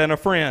dad and a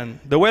friend.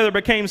 The weather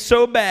became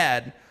so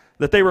bad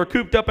that they were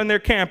cooped up in their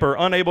camper,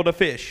 unable to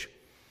fish.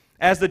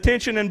 As the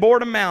tension and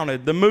boredom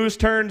mounted, the mood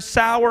turned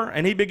sour,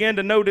 and he began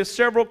to notice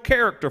several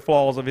character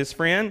flaws of his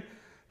friend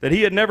that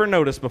he had never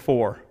noticed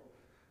before.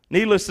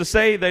 Needless to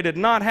say, they did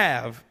not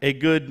have a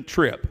good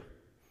trip.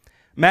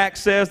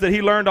 Max says that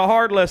he learned a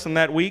hard lesson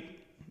that week,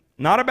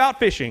 not about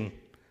fishing,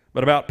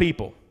 but about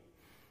people.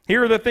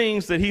 Here are the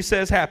things that he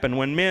says happen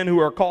when men who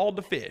are called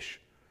to fish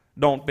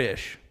don't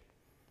fish.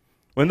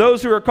 When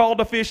those who are called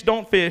to fish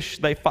don't fish,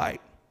 they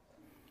fight.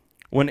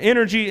 When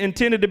energy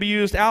intended to be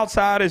used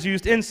outside is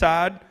used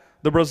inside,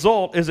 the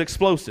result is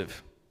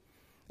explosive.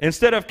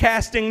 Instead of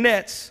casting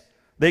nets,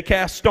 they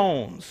cast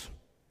stones.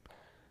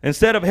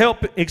 Instead of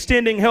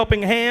extending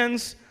helping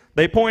hands,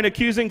 they point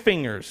accusing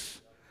fingers.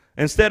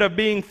 Instead of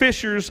being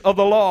fishers of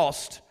the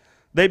lost,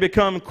 they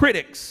become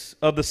critics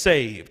of the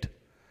saved.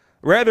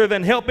 Rather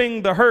than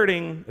helping the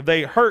hurting,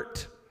 they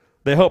hurt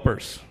the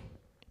helpers.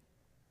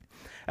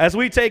 As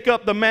we take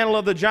up the mantle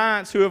of the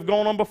giants who have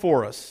gone on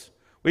before us,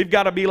 we've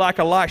got to be like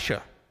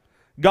Elisha.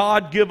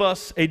 God, give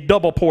us a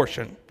double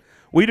portion.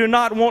 We do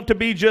not want to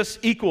be just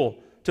equal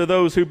to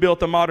those who built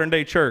the modern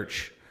day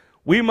church.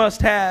 We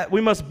must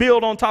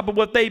build on top of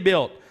what they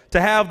built to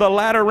have the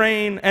latter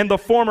rain and the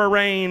former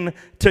rain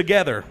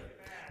together.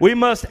 We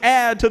must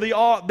add to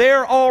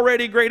their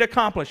already great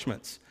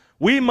accomplishments.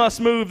 We must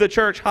move the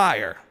church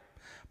higher.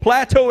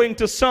 Plateauing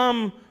to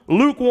some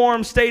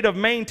lukewarm state of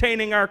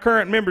maintaining our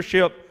current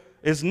membership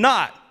is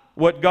not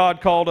what God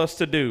called us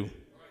to do.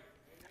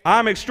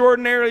 I'm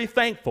extraordinarily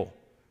thankful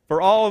for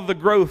all of the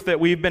growth that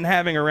we've been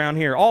having around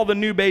here, all the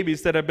new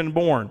babies that have been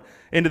born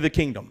into the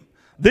kingdom.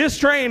 This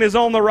train is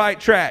on the right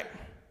track.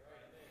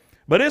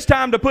 But it's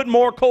time to put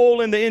more coal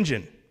in the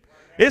engine.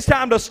 It's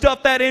time to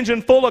stuff that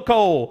engine full of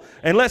coal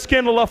and let's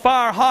kindle a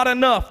fire hot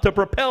enough to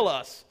propel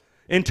us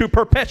into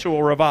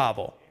perpetual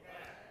revival.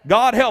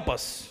 God help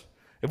us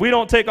if we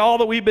don't take all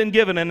that we've been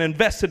given and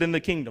invest it in the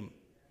kingdom.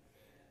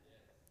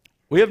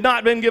 We have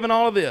not been given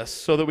all of this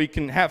so that we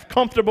can have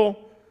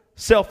comfortable,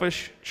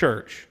 selfish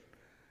church.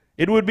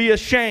 It would be a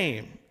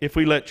shame if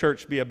we let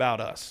church be about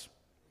us.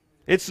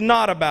 It's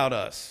not about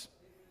us.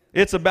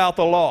 It's about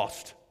the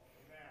lost.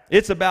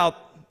 It's about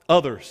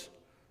others.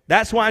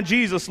 That's why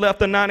Jesus left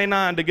the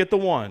 99 to get the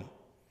one,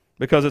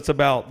 because it's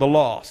about the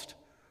lost.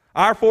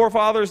 Our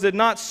forefathers did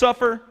not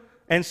suffer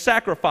and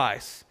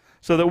sacrifice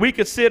so that we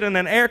could sit in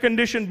an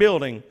air-conditioned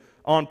building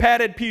on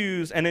padded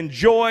pews and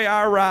enjoy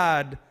our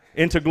ride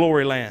into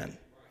glory land.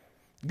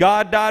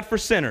 God died for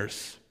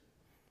sinners.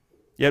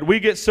 Yet we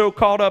get so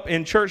caught up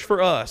in church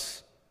for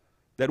us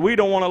that we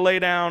don't want to lay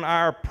down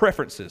our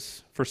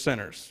preferences for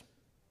sinners.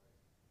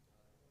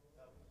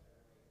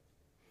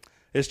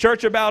 Is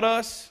church about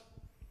us,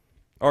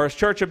 or is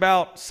church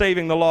about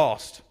saving the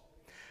lost?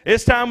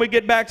 It's time we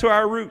get back to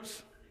our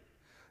roots.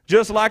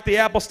 Just like the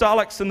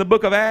apostolics in the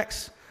book of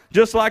Acts,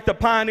 just like the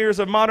pioneers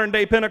of modern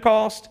day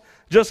Pentecost,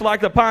 just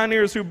like the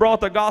pioneers who brought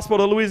the gospel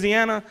to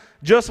Louisiana,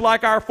 just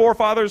like our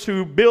forefathers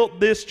who built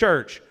this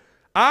church.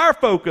 Our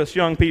focus,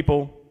 young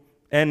people,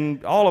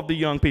 and all of the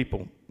young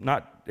people,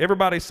 not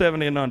everybody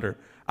 70 and under,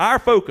 our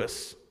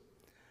focus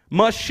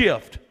must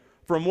shift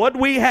from what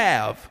we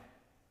have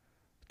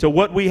to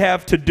what we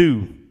have to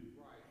do.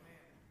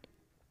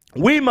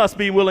 We must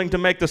be willing to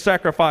make the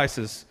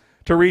sacrifices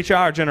to reach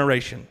our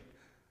generation.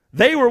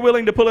 They were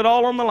willing to put it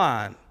all on the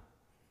line,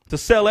 to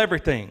sell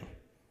everything,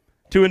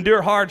 to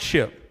endure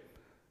hardship,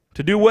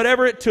 to do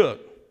whatever it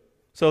took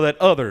so that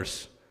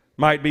others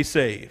might be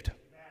saved.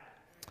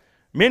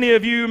 Many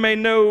of you may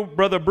know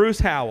Brother Bruce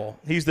Howell.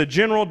 He's the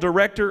General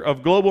Director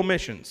of Global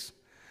Missions.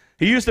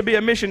 He used to be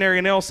a missionary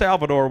in El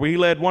Salvador, where he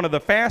led one of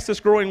the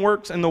fastest growing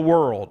works in the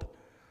world.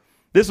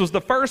 This was the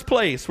first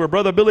place where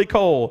Brother Billy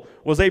Cole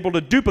was able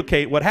to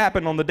duplicate what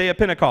happened on the day of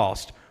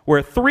Pentecost,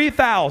 where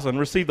 3,000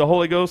 received the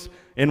Holy Ghost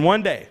in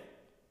one day.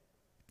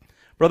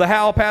 Brother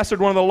Howell pastored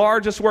one of the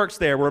largest works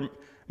there, where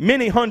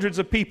many hundreds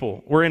of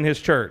people were in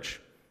his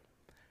church.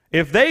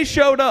 If they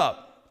showed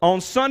up on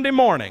Sunday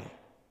morning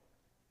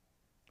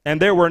and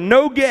there were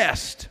no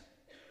guests,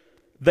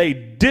 they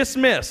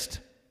dismissed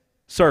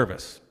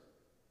service.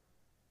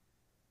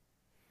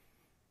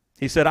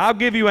 He said, I'll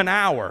give you an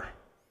hour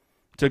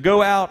to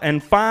go out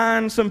and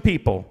find some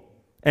people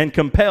and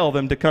compel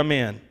them to come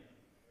in.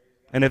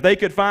 And if they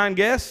could find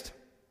guests,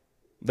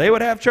 they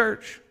would have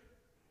church.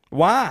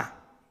 Why?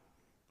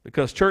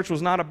 Because church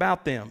was not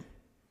about them.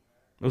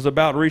 It was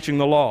about reaching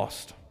the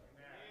lost.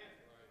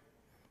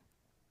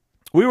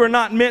 We were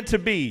not meant to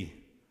be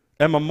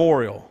a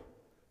memorial.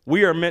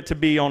 We are meant to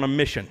be on a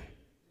mission.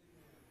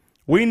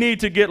 We need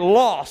to get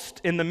lost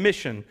in the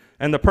mission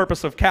and the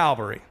purpose of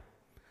Calvary.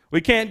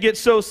 We can't get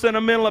so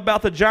sentimental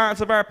about the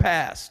giants of our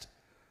past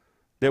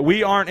that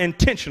we aren't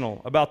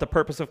intentional about the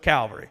purpose of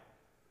Calvary.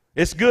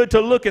 It's good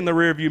to look in the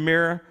rearview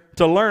mirror,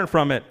 to learn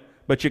from it,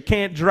 but you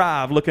can't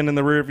drive looking in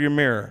the rearview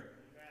mirror.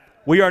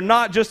 We are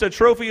not just a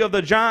trophy of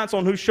the giants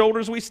on whose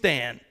shoulders we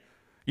stand.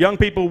 Young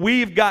people,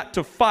 we've got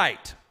to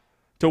fight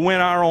to win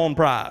our own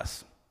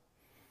prize.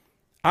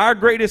 Our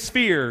greatest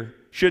fear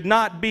should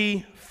not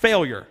be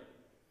failure,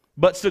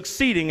 but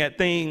succeeding at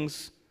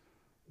things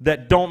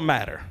that don't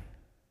matter.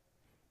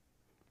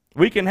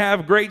 We can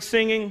have great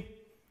singing,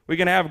 we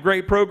can have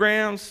great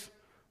programs,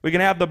 we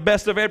can have the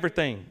best of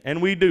everything,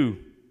 and we do.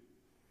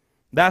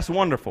 That's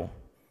wonderful.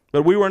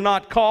 But we were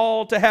not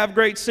called to have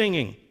great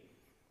singing.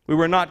 We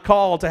were not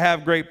called to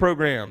have great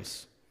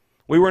programs.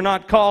 We were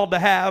not called to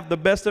have the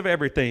best of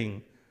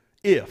everything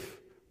if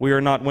we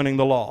are not winning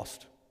the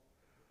lost.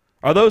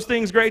 Are those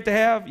things great to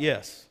have?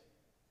 Yes.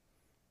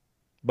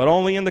 But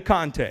only in the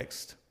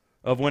context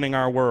of winning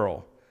our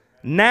world.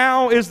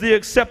 Now is the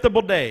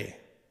acceptable day.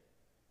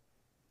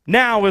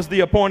 Now is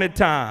the appointed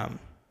time.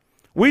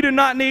 We do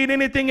not need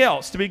anything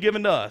else to be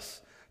given to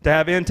us to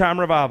have end-time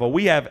revival.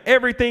 We have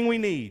everything we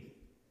need.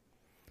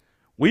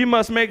 We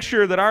must make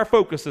sure that our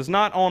focus is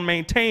not on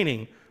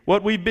maintaining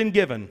what we've been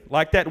given,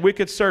 like that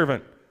wicked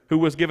servant who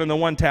was given the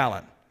 1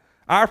 talent.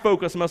 Our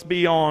focus must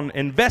be on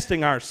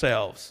investing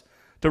ourselves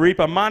to reap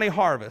a mighty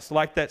harvest,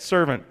 like that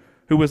servant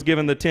who was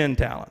given the 10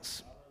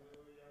 talents.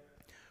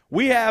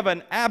 We have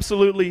an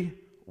absolutely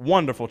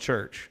wonderful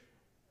church.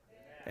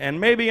 And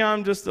maybe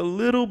I'm just a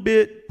little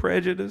bit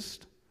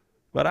prejudiced,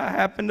 but I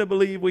happen to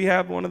believe we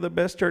have one of the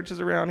best churches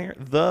around here,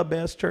 the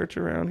best church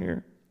around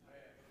here.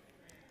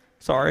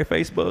 Sorry,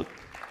 Facebook.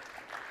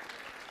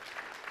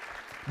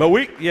 But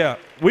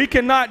we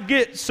cannot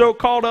get so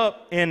caught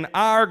up in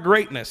our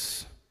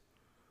greatness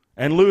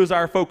and lose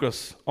our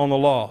focus on the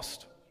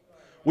lost.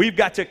 We've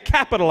got to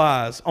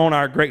capitalize on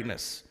our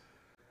greatness,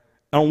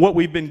 on what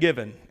we've been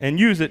given, and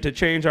use it to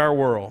change our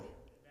world.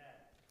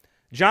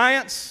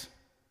 Giants,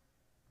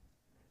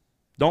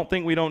 don't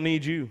think we don't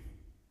need you.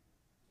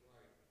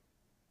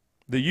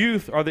 The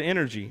youth are the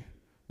energy,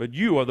 but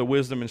you are the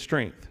wisdom and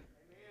strength.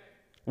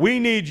 We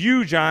need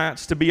you,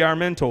 giants, to be our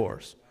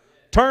mentors.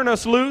 Turn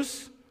us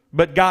loose,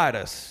 but guide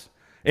us.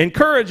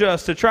 Encourage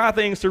us to try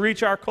things to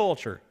reach our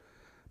culture,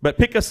 but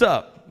pick us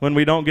up when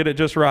we don't get it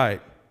just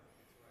right.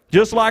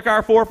 Just like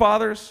our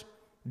forefathers,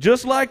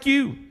 just like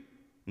you,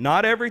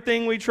 not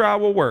everything we try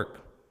will work.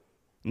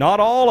 Not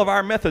all of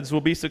our methods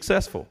will be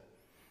successful.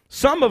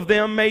 Some of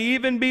them may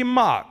even be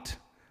mocked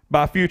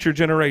by future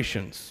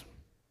generations.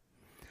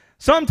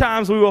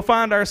 Sometimes we will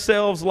find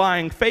ourselves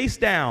lying face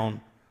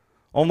down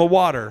on the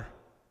water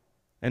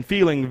and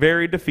feeling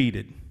very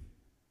defeated.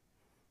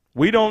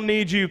 We don't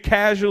need you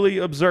casually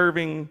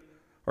observing,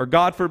 or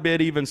God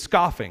forbid, even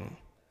scoffing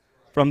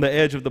from the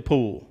edge of the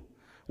pool.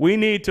 We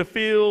need to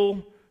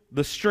feel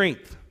the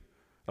strength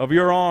of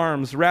your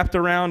arms wrapped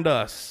around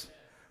us,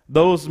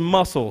 those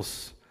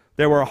muscles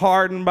that were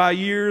hardened by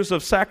years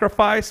of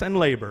sacrifice and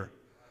labor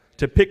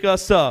to pick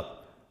us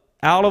up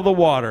out of the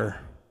water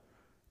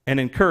and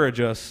encourage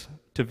us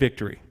to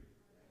victory.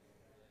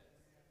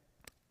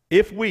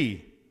 If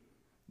we,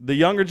 the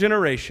younger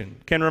generation,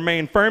 can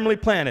remain firmly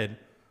planted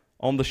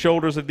on the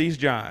shoulders of these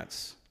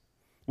giants,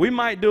 we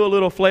might do a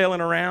little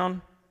flailing around.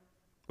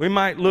 We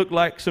might look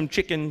like some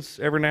chickens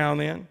every now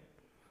and then.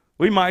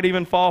 We might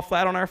even fall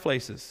flat on our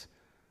faces.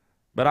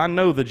 But I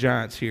know the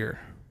giants here,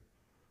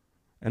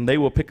 and they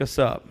will pick us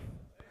up.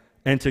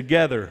 And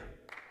together,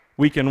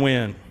 we can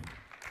win.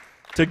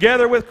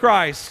 Together with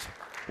Christ,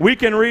 we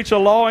can reach a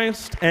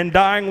lost and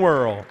dying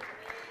world.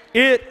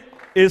 It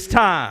is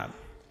time.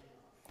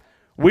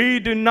 We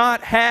do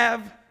not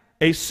have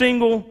a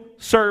single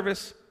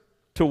service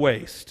to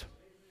waste.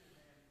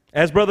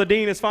 As Brother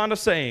Dean is fond of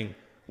saying,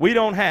 we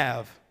don't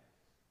have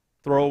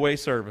throwaway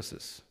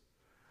services.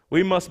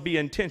 We must be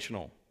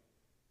intentional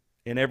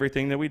in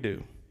everything that we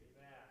do.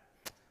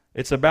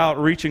 It's about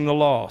reaching the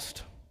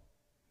lost.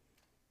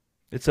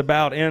 It's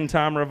about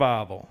end-time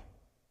revival.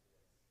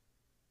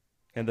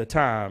 And the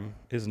time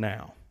is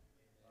now.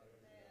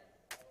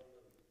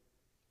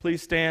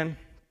 Please stand,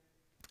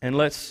 and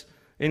let's,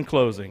 in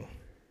closing,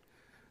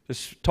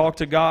 just talk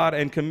to God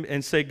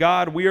and say,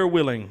 God, we are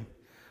willing,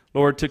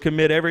 Lord, to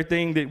commit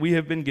everything that we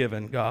have been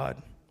given,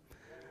 God,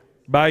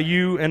 by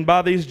you and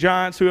by these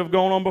giants who have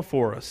gone on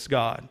before us,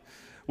 God.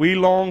 We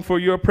long for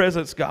your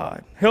presence,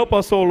 God. Help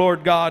us, oh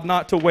Lord God,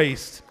 not to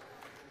waste,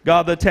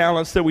 God, the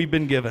talents that we've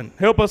been given.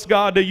 Help us,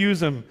 God, to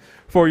use them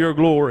for your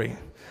glory.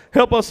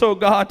 Help us, oh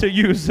God, to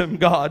use them,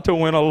 God, to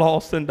win a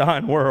lost and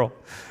dying world.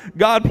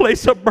 God,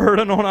 place a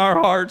burden on our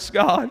hearts,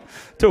 God,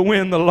 to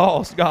win the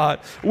lost, God.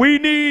 We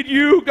need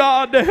you,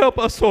 God, to help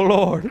us, oh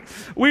Lord.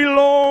 We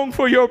long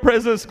for your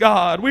presence,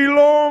 God. We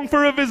long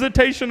for a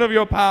visitation of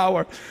your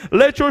power.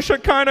 Let your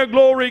Shekinah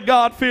glory,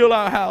 God, fill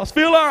our house.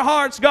 Fill our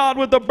hearts, God,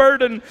 with the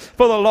burden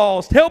for the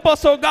lost. Help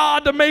us, oh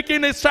God, to make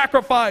any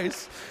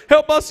sacrifice.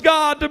 Help us,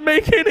 God, to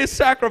make any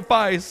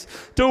sacrifice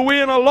to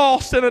win a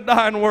lost and a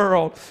dying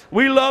world.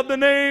 We love the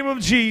name of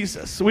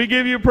Jesus. We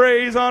give you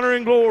praise, honor,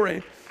 and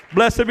glory.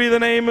 Blessed be the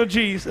name of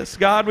Jesus.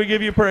 God, we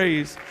give you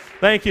praise.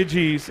 Thank you,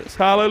 Jesus.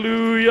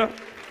 Hallelujah.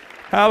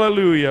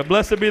 Hallelujah.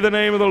 Blessed be the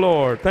name of the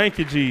Lord. Thank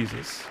you,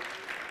 Jesus.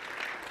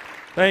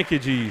 Thank you,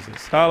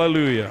 Jesus.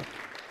 Hallelujah.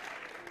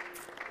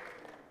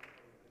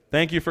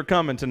 Thank you for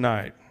coming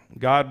tonight.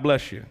 God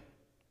bless you.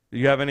 Do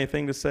you have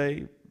anything to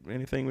say?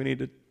 Anything we need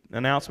to,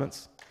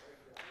 announcements?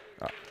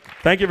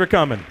 Thank you for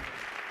coming.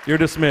 You're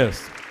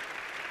dismissed.